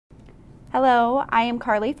Hello, I am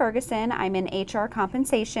Carly Ferguson. I'm in HR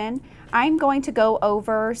compensation. I'm going to go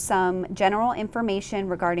over some general information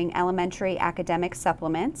regarding elementary academic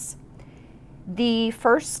supplements. The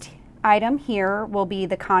first item here will be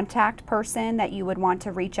the contact person that you would want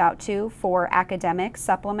to reach out to for academic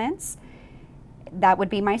supplements. That would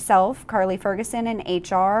be myself, Carly Ferguson in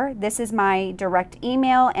HR. This is my direct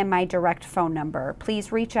email and my direct phone number.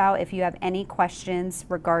 Please reach out if you have any questions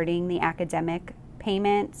regarding the academic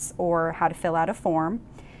payments or how to fill out a form.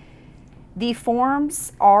 The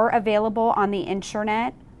forms are available on the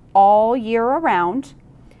internet all year around.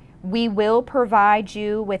 We will provide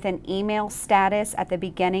you with an email status at the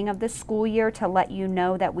beginning of the school year to let you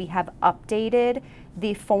know that we have updated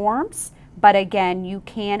the forms, but again, you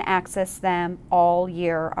can access them all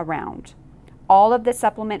year around. All of the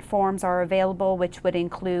supplement forms are available, which would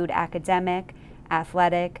include academic,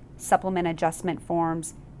 athletic, supplement adjustment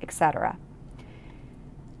forms, etc.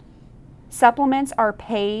 Supplements are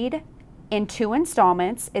paid in 2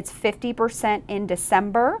 installments. It's 50% in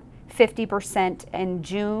December, 50% in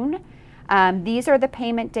June. These are the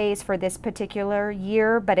payment days for this particular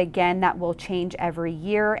year, but again, that will change every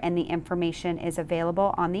year and the information is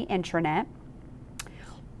available on the intranet.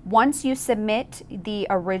 Once you submit the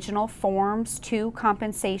original forms to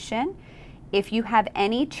compensation, if you have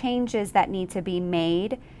any changes that need to be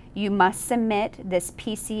made, you must submit this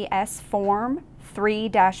PCS form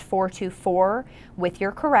 3-424 with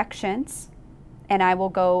your corrections, and I will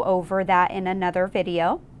go over that in another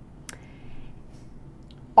video.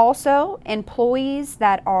 Also, employees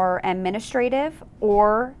that are administrative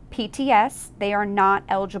or PTS, they are not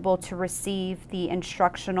eligible to receive the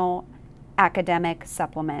instructional academic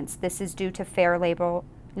supplements. This is due to Fair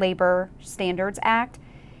Labor Standards Act.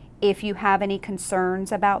 If you have any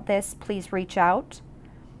concerns about this, please reach out.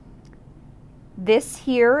 This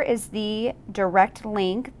here is the direct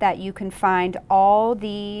link that you can find all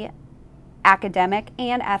the academic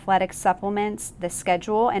and athletic supplements, the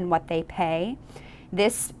schedule, and what they pay.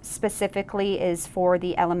 This specifically is for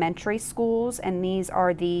the elementary schools, and these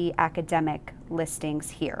are the academic listings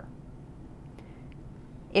here.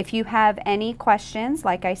 If you have any questions,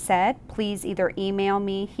 like I said, please either email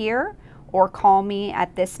me here or call me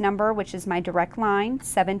at this number, which is my direct line,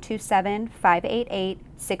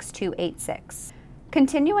 727-588-6286.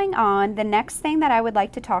 Continuing on, the next thing that I would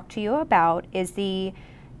like to talk to you about is the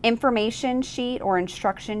information sheet or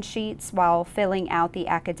instruction sheets while filling out the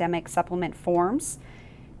academic supplement forms.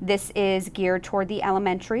 This is geared toward the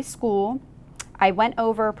elementary school. I went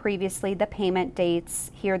over previously the payment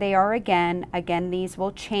dates. Here they are again. Again, these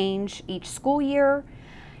will change each school year.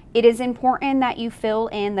 It is important that you fill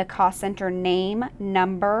in the cost center name,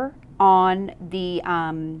 number on the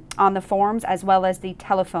forms, as well as the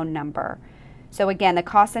telephone number. So again, the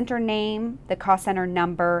cost center name, the cost center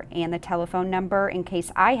number, and the telephone number in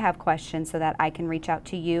case I have questions so that I can reach out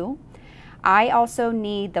to you. I also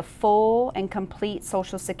need the full and complete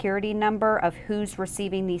Social Security number of who's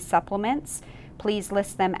receiving these supplements. Please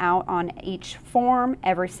list them out on each form,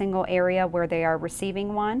 every single area where they are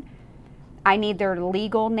receiving one. I need their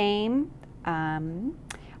legal name.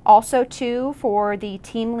 Also too, for the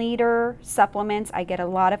team leader supplements, I get a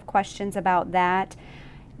lot of questions about that.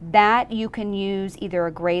 That you can use either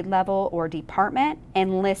a grade level or department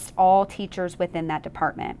and list all teachers within that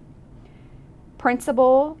department.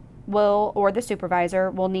 Principal will, or the supervisor,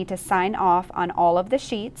 will need to sign off on all of the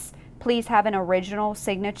sheets. Please have an original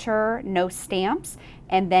signature, no stamps,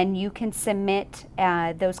 and then you can submit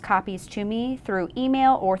those copies to me through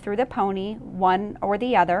email or through the Pony, one or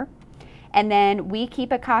the other. And then we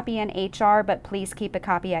keep a copy in HR, but please keep a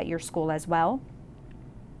copy at your school as well.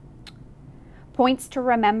 Points to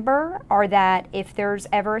remember are that if there's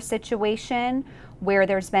ever a situation where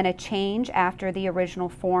there's been a change after the original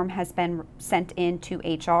form has been sent in to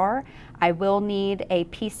HR, I will need a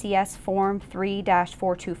PCS form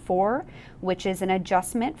 3-424, which is an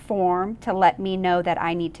adjustment form to let me know that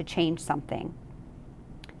I need to change something.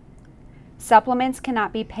 Supplements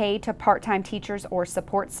cannot be paid to part-time teachers or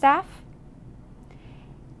support staff.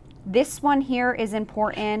 This one here is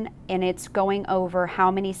important, and it's going over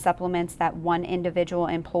how many supplements that one individual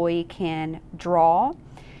employee can draw.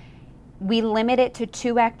 We limit it to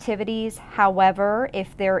 2 activities. However,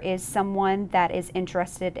 if there is someone that is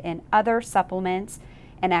interested in other supplements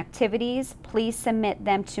and activities, please submit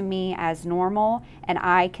them to me as normal, and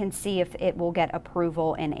I can see if it will get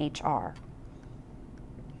approval in HR.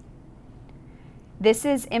 This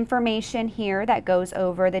is information here that goes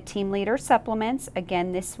over the team leader supplements.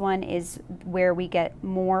 Again, this one is where we get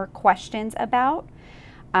more questions about.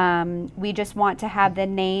 We just want to have the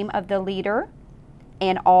name of the leader,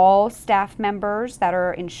 and all staff members that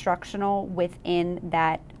are instructional within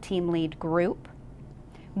that team lead group.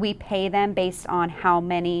 We pay them based on how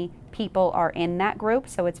many people are in that group,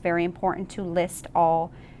 so it's very important to list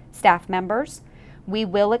all staff members. We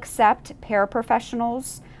will accept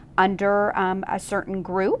paraprofessionals under a certain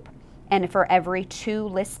group, and for every 2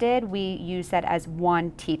 listed, we use that as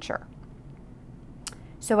 1 teacher.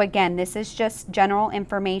 So again, this is just general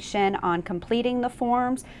information on completing the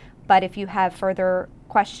forms, but if you have further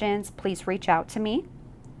questions, please reach out to me.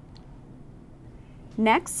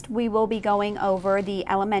 Next, we will be going over the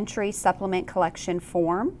elementary supplement collection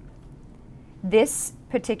form. This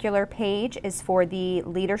particular page is for the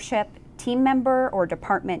leadership team member or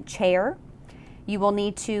department chair. You will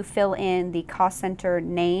need to fill in the cost center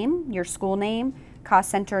name, your school name,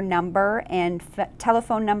 cost center number, and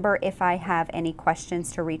telephone number if I have any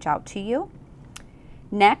questions to reach out to you.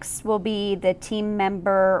 Next will be the team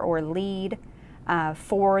member or lead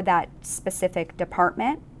for that specific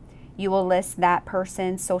department. You will list that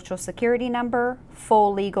person's social security number,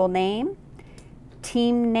 full legal name,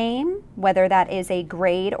 team name, whether that is a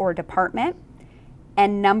grade or department,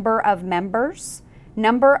 and number of members.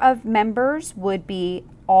 Number of members would be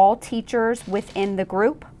all teachers within the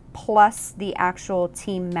group plus the actual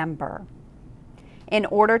team member. In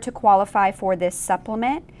order to qualify for this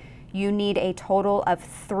supplement, you need a total of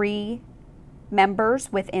 3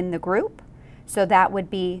 members within the group. So that would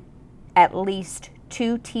be at least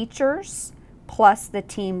 2 teachers plus the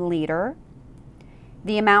team leader.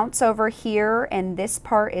 The amounts over here, and this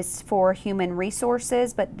part is for human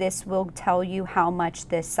resources, but this will tell you how much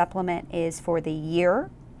this supplement is for the year.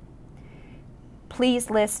 Please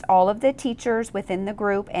list all of the teachers within the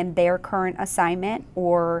group and their current assignment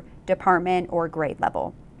or department or grade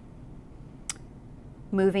level.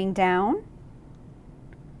 Moving down,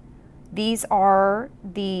 these are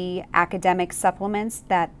the academic supplements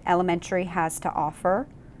that elementary has to offer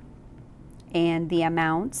and the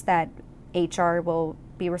amounts that HR will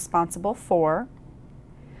be responsible for.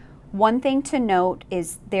 One thing to note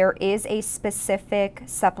is there is a specific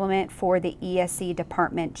supplement for the ESE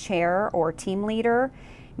department chair or team leader,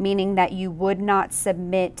 meaning that you would not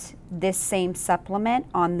submit this same supplement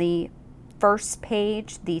on the first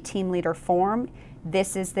page, the team leader form.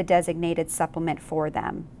 This is the designated supplement for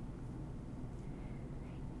them.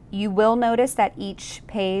 You will notice that each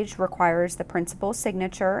page requires the principal's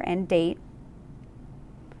signature and date.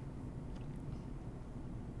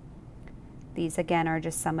 These again are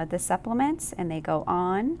just some of the supplements, and they go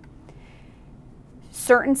on.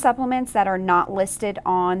 Certain supplements that are not listed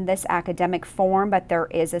on this academic form, but there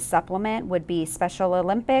is a supplement, would be Special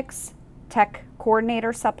Olympics, Tech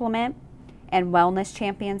Coordinator Supplement, and Wellness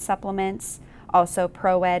Champion Supplements. Also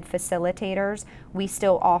Pro-Ed Facilitators. We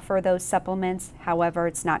still offer those supplements, however,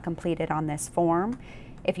 it's not completed on this form.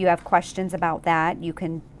 If you have questions about that, you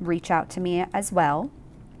can reach out to me as well.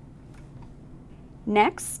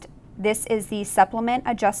 Next, this is the Supplement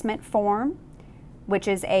Adjustment Form, which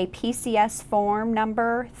is a PCS form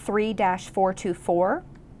number 3-424.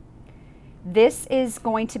 This is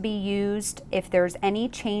going to be used if there's any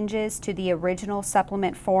changes to the original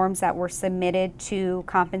supplement forms that were submitted to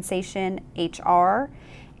Compensation HR,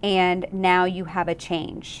 and now you have a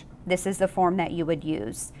change. This is the form that you would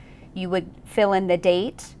use. You would fill in the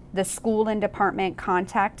date, the school and department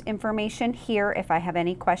contact information here if I have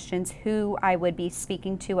any questions, who I would be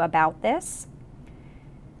speaking to about this.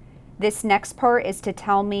 This next part is to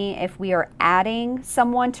tell me if we are adding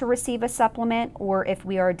someone to receive a supplement or if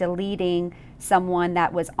we are deleting someone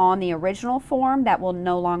that was on the original form that will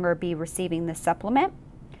no longer be receiving the supplement.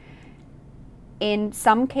 In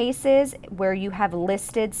some cases where you have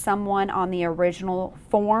listed someone on the original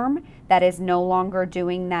form that is no longer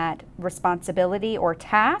doing that responsibility or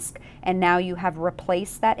task, and now you have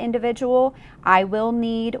replaced that individual, I will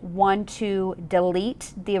need one to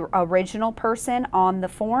delete the original person on the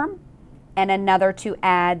form and another to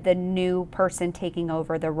add the new person taking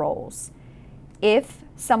over the roles. If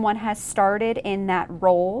someone has started in that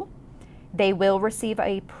role, they will receive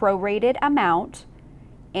a prorated amount,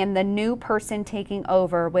 and the new person taking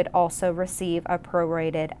over would also receive a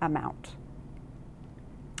prorated amount.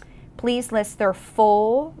 Please list their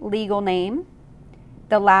full legal name,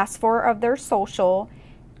 the last 4 of their social,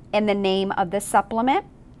 and the name of the supplement.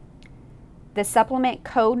 The supplement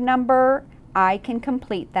code number, I can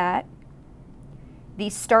complete that. The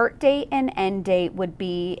start date and end date would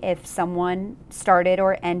be if someone started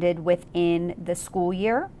or ended within the school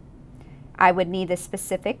year. I would need the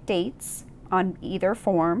specific dates on either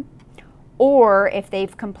form, or if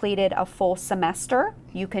they've completed a full semester,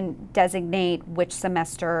 you can designate which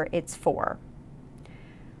semester it's for.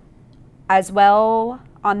 As well,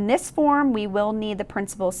 on this form, we will need the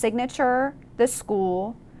principal's signature, the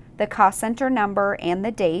school, the cost center number, and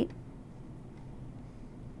the date.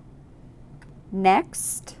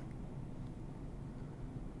 Next,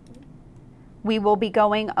 we will be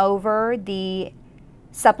going over the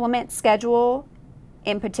supplement schedule.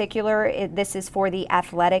 In particular, this is for the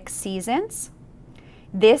athletic seasons.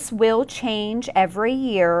 This will change every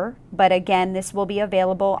year, but again, this will be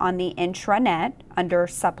available on the intranet under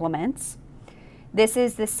supplements. This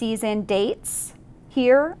is the season dates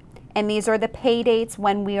here, and these are the pay dates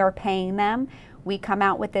when we are paying them. We come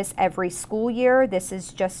out with this every school year. This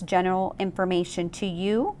is just general information to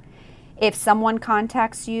you. If someone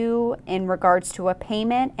contacts you in regards to a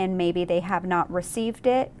payment and maybe they have not received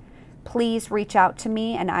it, please reach out to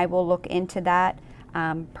me and I will look into that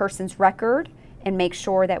person's record and make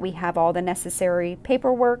sure that we have all the necessary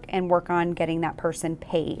paperwork and work on getting that person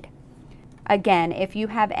paid. Again, if you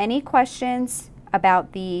have any questions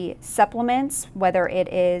about the supplements, whether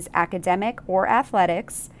it is academic or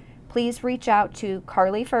athletics, please reach out to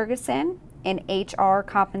Carly Ferguson in HR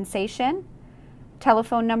Compensation.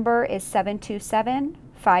 Telephone number is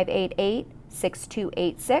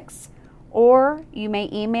 727-588-6286, or you may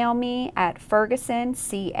email me at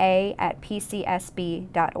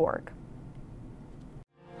fergusonca@pcsb.org.